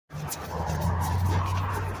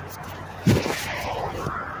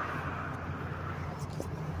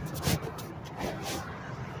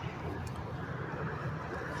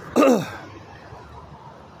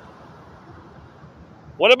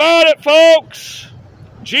What about it, folks?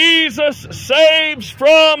 Jesus saves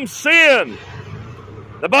from sin.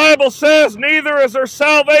 The Bible says, neither is there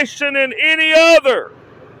salvation in any other,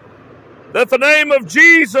 that the name of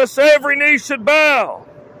Jesus every knee should bow,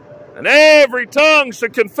 and every tongue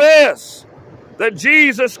should confess that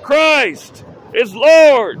Jesus Christ is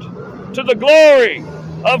Lord, to the glory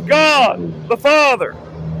of God the Father.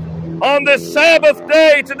 On this Sabbath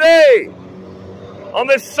day today, on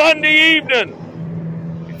this Sunday evening,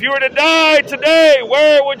 if you were to die today,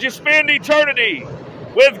 where would you spend eternity?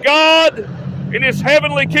 With God in His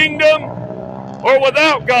heavenly kingdom, or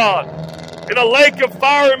without God in a lake of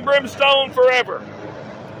fire and brimstone forever?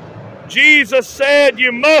 Jesus said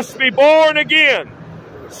you must be born again.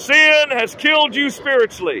 Sin has killed you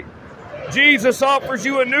spiritually. Jesus offers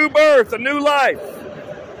you a new birth, a new life.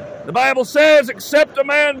 The Bible says, except a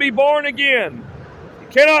man be born again, he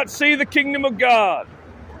cannot see the kingdom of God.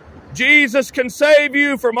 Jesus can save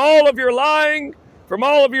you from all of your lying, from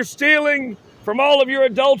all of your stealing, from all of your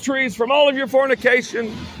adulteries, from all of your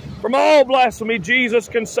fornication, from all blasphemy. Jesus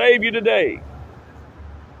can save you today.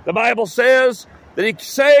 The Bible says that He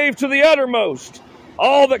saved to the uttermost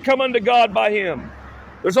all that come unto God by Him.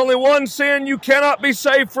 There's only one sin you cannot be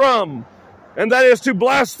saved from, and that is to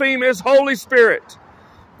blaspheme His Holy Spirit.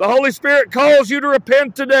 The Holy Spirit calls you to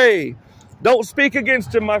repent today. Don't speak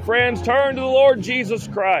against Him, my friends. Turn to the Lord Jesus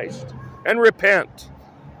Christ and repent.